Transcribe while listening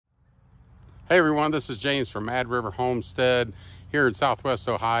Hey everyone, this is James from Mad River Homestead here in Southwest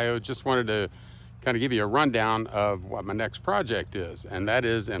Ohio. Just wanted to kind of give you a rundown of what my next project is, and that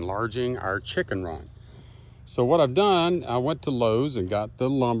is enlarging our chicken run. So what I've done, I went to Lowe's and got the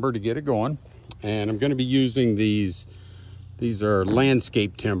lumber to get it going, and I'm going to be using these are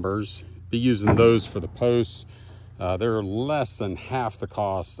landscape timbers. Be using those for the posts. They're less than half the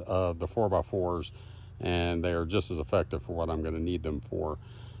cost of the 4x4s, and they are just as effective for what I'm going to need them for.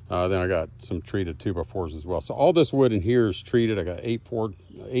 Then I got some treated 2x4s as well. So all this wood in here is treated. I got eight more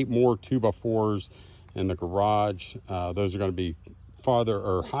 2x4s in the garage. Those are going to be farther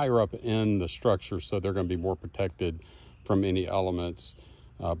or higher up in the structure, so they're going to be more protected from any elements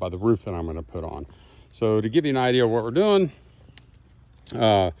by the roof that I'm going to put on. So to give you an idea of what we're doing,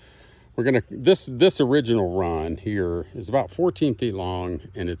 we're gonna this original run here is about 14 feet long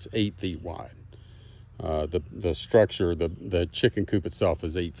and it's 8 feet wide. The structure, the chicken coop itself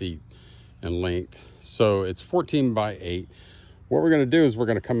is 8 feet in length, so it's 14 by 8. What we're going to do is we're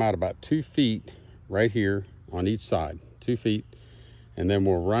going to come out about 2 feet right here on each side, 2 feet, and then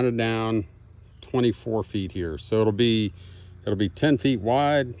we'll run it down 24 feet here. So it'll be 10 feet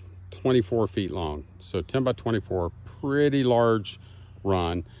wide, 24 feet long. So 10 by 24, pretty large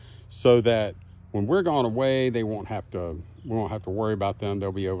run, so that when we're gone away, we won't have to worry about them.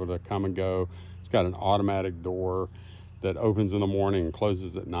 They'll be able to come and go. It's got an automatic door that opens in the morning and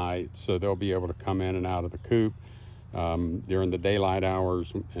closes at night, so they'll be able to come in and out of the coop during the daylight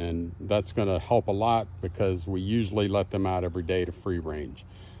hours, and that's going to help a lot because we usually let them out every day to free range.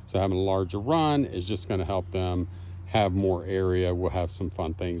 So having a larger run is just going to help them have more area. We'll have some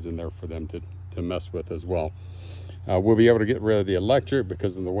fun things in there for them to mess with as well. We'll be able to get rid of the electric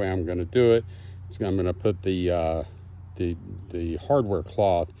because of the way I'm going to do it. I'm going to put the hardware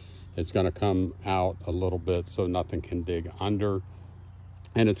cloth. It's going to come out a little bit so nothing can dig under,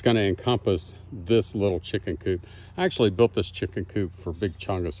 and it's going to encompass this little chicken coop. I actually built this chicken coop for Big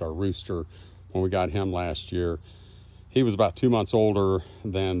Chungus, our rooster, when we got him last year. He was about 2 months older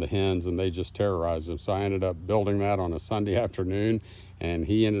than the hens, and they just terrorized him. So I ended up building that on a Sunday afternoon, and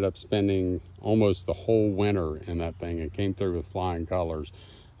he ended up spending almost the whole winter in that thing and came through with flying colors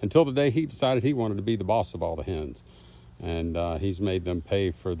until the day he decided he wanted to be the boss of all the hens. And he's made them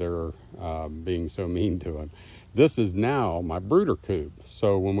pay for their being so mean to him. This is now my brooder coop.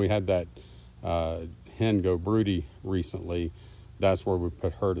 So when we had that hen go broody recently, that's where we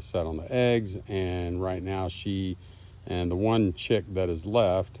put her to set on the eggs. And right now she and the one chick that is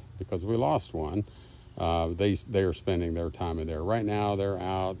left, because we lost one, they are spending their time in there. Right now they're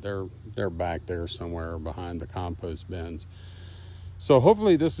out, they're back there somewhere behind the compost bins. So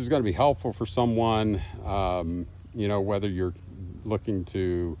hopefully this is going to be helpful for someone, you know, whether you're looking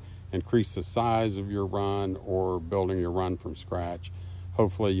to increase the size of your run or building your run from scratch.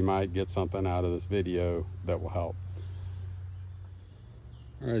 Hopefully you might get something out of this video that will help.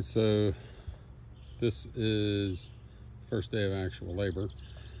 All right, so this is first day of actual labor,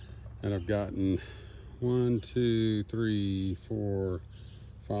 and I've gotten 1, 2, 3, 4,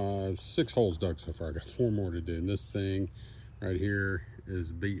 5, 6 holes dug so far. I got 4 more to do, and this thing right here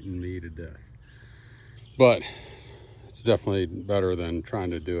is beating me to death. But it's definitely better than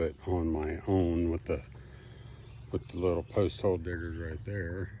trying to do it on my own with the little post hole diggers right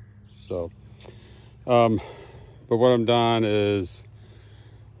there. So, but what I'm done is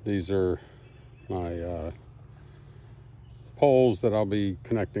these are my poles that I'll be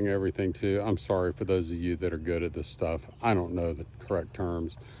connecting everything to. I'm sorry for those of you that are good at this stuff. I don't know the correct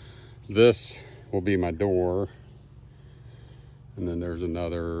terms. This will be my door, and then there's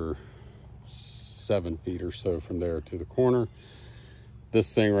another 7 feet or so from there to the corner.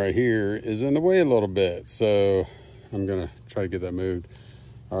 This thing right here is in the way a little bit, so I'm gonna try to get that moved.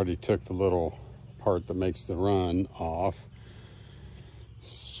 I already took the little part that makes the run off,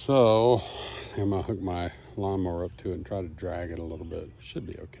 so I'm gonna hook my lawnmower up to it and try to drag it a little bit. Should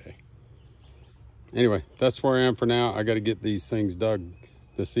be okay. Anyway, that's where I am for now. I got to get these things dug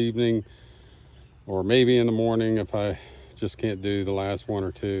this evening, or maybe in the morning if I just can't do the last 1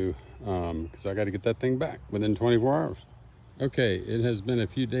 or 2, because I got to get that thing back within 24 hours. Okay, it has been a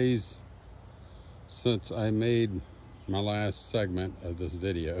few days since I made my last segment of this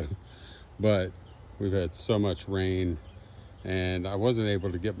video, but we've had so much rain, and I wasn't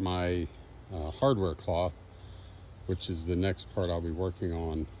able to get my hardware cloth, which is the next part I'll be working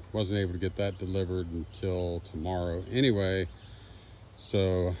on. Wasn't able to get that delivered until tomorrow anyway.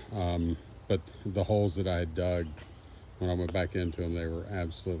 So, but the holes that I had dug, when I went back into them, they were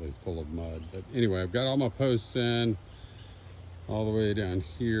absolutely full of mud. But anyway, I've got all my posts in all the way down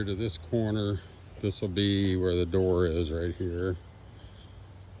here to this corner. This will be where the door is right here.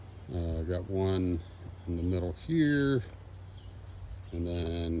 I got one in the middle here, and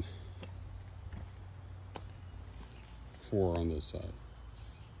then 4 on this side.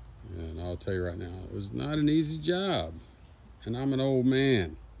 And I'll tell you right now, it was not an easy job, and I'm an old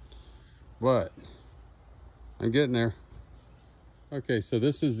man, but I'm getting there. Okay, so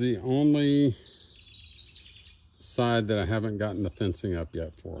this is the only side that I haven't gotten the fencing up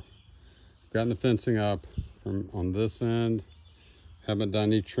yet for. I've gotten the fencing up from on this end. Haven't done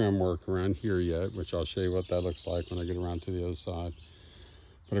any trim work around here yet, which I'll show you what that looks like when I get around to the other side.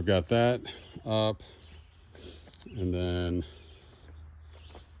 But I've got that up, and then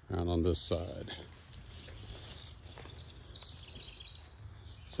around on this side.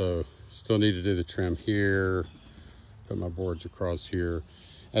 So still need to do the trim here, put my boards across here.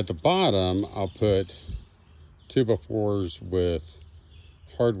 At the bottom, I'll put 2x4s with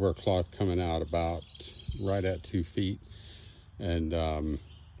hardware cloth coming out about right at 2 feet. And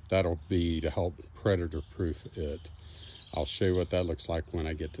that'll be to help predator proof it. I'll show you what that looks like when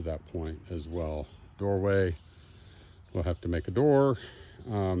I get to that point as well. Doorway, we'll have to make a door.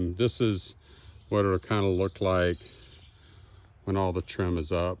 This is what it'll kind of look like when all the trim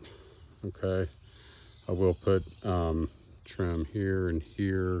is up. Okay, I will put trim here and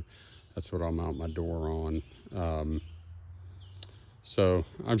here. That's what I'll mount my door on. So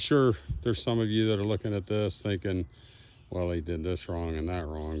I'm sure there's some of you that are looking at this thinking, well, he did this wrong and that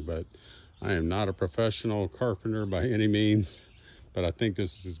wrong, but I am not a professional carpenter by any means, but I think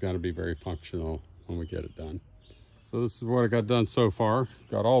this is going to be very functional when we get it done. So this is what I got done so far.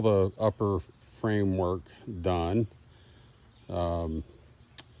 Got all the upper framework done. Got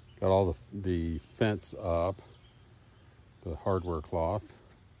all the fence up, the hardware cloth.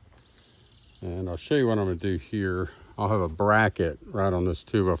 And I'll show you what I'm going to do here. I'll have a bracket right on this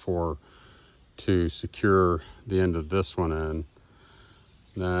 2x4 to secure the end of this one in.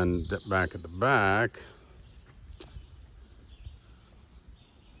 Then back at the back,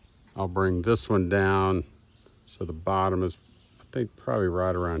 I'll bring this one down so the bottom is, I think, probably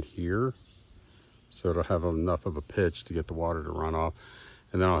right around here. So it'll have enough of a pitch to get the water to run off.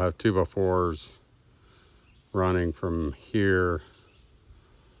 And then I'll have 2x4s running from here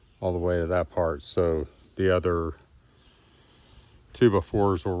all the way to that part. So the other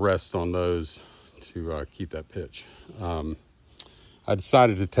 2x4s will rest on those to keep that pitch. I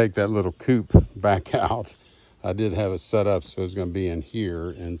decided to take that little coop back out. I did have it set up so it was going to be in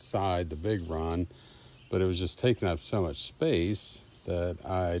here inside the big run, but it was just taking up so much space that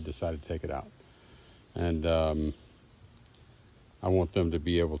I decided to take it out. And I want them to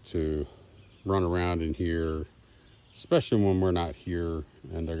be able to run around in here, especially when we're not here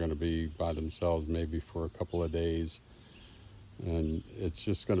and they're going to be by themselves maybe for a couple of days. And it's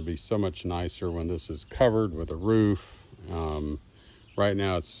just going to be so much nicer when this is covered with a roof. Right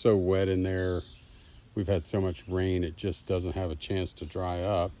now it's so wet in there. We've had so much rain, it just doesn't have a chance to dry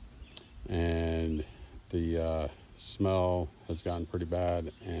up. And the smell has gotten pretty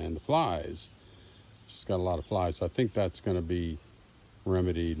bad, and the flies, just got a lot of flies. So I think that's going to be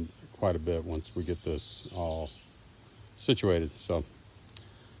remedied quite a bit once we get this all situated. So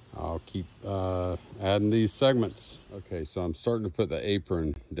I'll keep adding these segments. Okay, so I'm starting to put the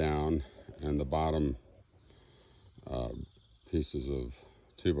apron down and the bottom pieces of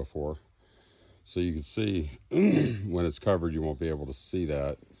 2x4. So you can see when it's covered, you won't be able to see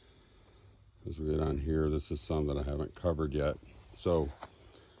that. As we get on here, this is some that I haven't covered yet. So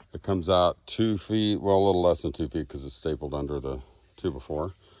it comes out 2 feet, well, a little less than 2 feet because it's stapled under the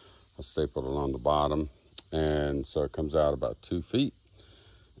 2x4. I stapled it on the bottom, and so it comes out about 2 feet.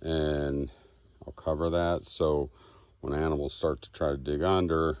 And I'll cover that, so when animals start to try to dig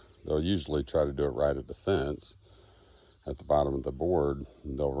under, they'll usually try to do it right at the fence, at the bottom of the board.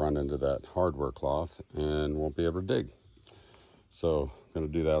 They'll run into that hardware cloth and won't be able to dig. So I'm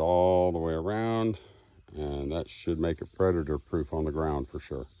going to do that all the way around, and that should make it predator proof on the ground for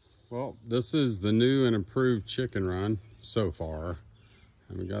sure. Well, this is the new and improved chicken run so far.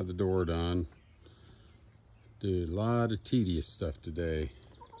 Haven't got the door done. Did a lot of tedious stuff today.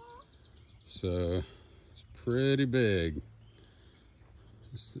 So it's pretty big.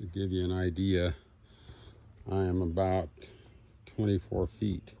 Just to give you an idea, I am about 24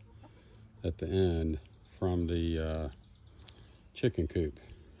 feet at the end from the chicken coop.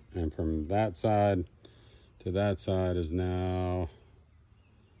 And from that side to that side is now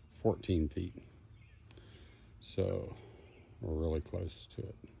 14 feet. So we're really close to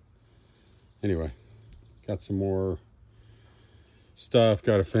it. Anyway, got some more stuff.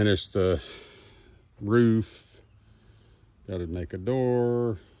 Got to finish the roof. Got to make a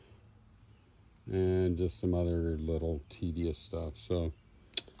door. And just some other little tedious stuff. So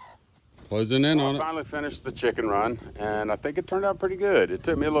Closing in on I it. finally finished the chicken run, and I think it turned out pretty good. It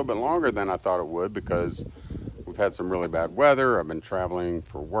took me a little bit longer than I thought it would because we've had some really bad weather. I've been traveling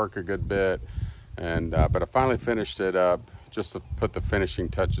for work a good bit, and but I finally finished it up just to put the finishing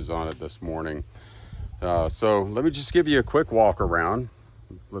touches on it this morning. So let me just give you a quick walk around.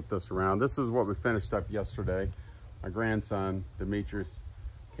 Flip this around. This is what we finished up yesterday. My grandson, Demetrius,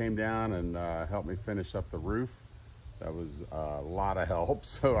 came down and helped me finish up the roof. That was a lot of help,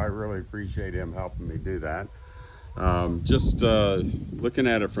 so I really appreciate him helping me do that. Just looking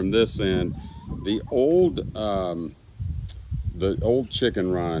at it from this end, the old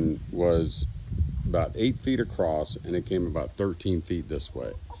chicken run was about 8 feet across, and it came about 13 feet this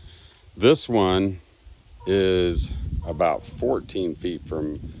way. This one is about 14 feet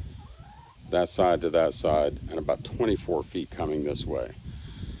from that side to that side, and about 24 feet coming this way.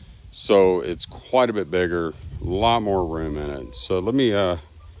 So it's quite a bit bigger, a lot more room in it. So let me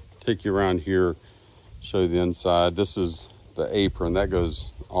take you around here, show you the inside. This is the apron that goes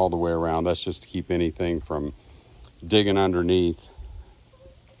all the way around. That's just to keep anything from digging underneath,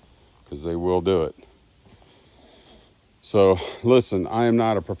 because they will do it. So listen, I am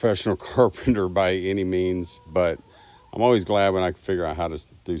not a professional carpenter by any means, but I'm always glad when I can figure out how to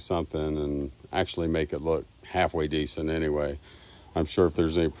do something and actually make it look halfway decent anyway. I'm sure if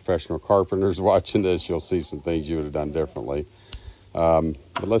there's any professional carpenters watching this, you'll see some things you would have done differently. But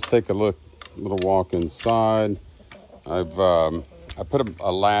let's take a little walk inside. I put a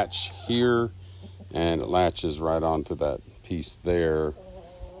latch here, and it latches right onto that piece there,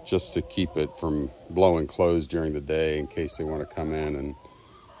 just to keep it from blowing closed during the day in case they want to come in and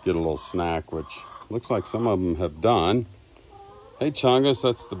get a little snack, which looks like some of them have done. Hey Chungus,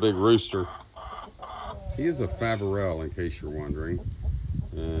 that's the big rooster. He is a Favorel, in case you're wondering.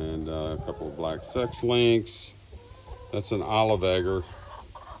 And a couple of black sex links. That's an olive egger.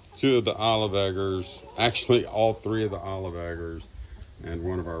 2 of the olive eggers, actually all 3 of the olive eggers, and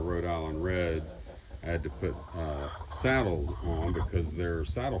one of our Rhode Island Reds. I had to put saddles on because their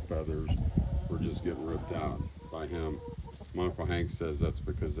saddle feathers were just getting ripped out by him. My Uncle Hank says that's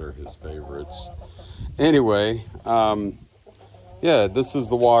because they're his favorites. Anyway, yeah, this is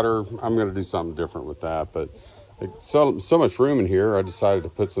the water. I'm going to do something different with that, but so much room in here, I decided to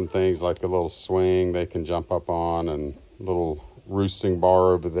put some things like a little swing they can jump up on, and a little roosting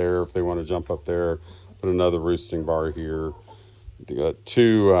bar over there if they want to jump up there. Put another roosting bar here. Got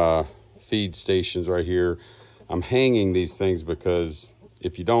 2 feed stations right here. I'm hanging these things because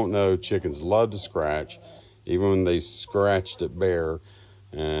if you don't know, chickens love to scratch, even when they scratched it bare,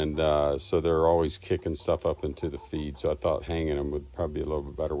 and so they're always kicking stuff up into the feed. So I thought hanging them would probably be a little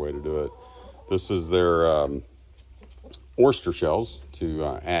bit better way to do it. This is their oyster shells to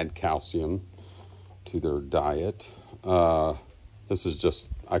add calcium to their diet. This is just,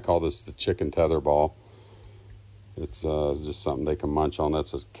 I call this the chicken tether ball. It's just something they can munch on.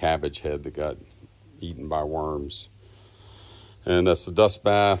 That's a cabbage head that got eaten by worms. And that's the dust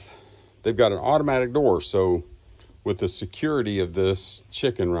bath. They've got an automatic door, so with the security of this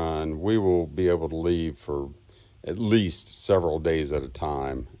chicken run, we will be able to leave for at least several days at a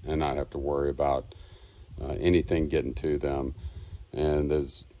time and not have to worry about anything getting to them. And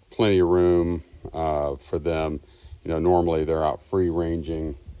there's plenty of room for them. You know, normally they're out free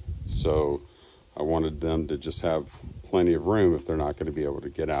ranging, so I wanted them to just have plenty of room if they're not going to be able to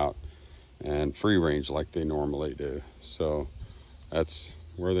get out and free range like they normally do. So that's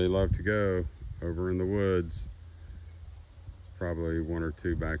where they love to go, over in the woods. Probably 1 or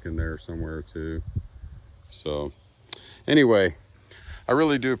 2 back in there somewhere too. So anyway, I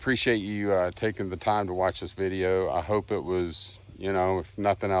really do appreciate you taking the time to watch this video. I hope it was, you know, if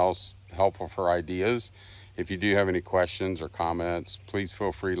nothing else, helpful for ideas. If you do have any questions or comments, please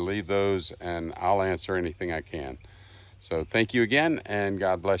feel free to leave those, and I'll answer anything I can. So thank you again, and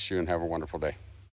God bless you, and have a wonderful day.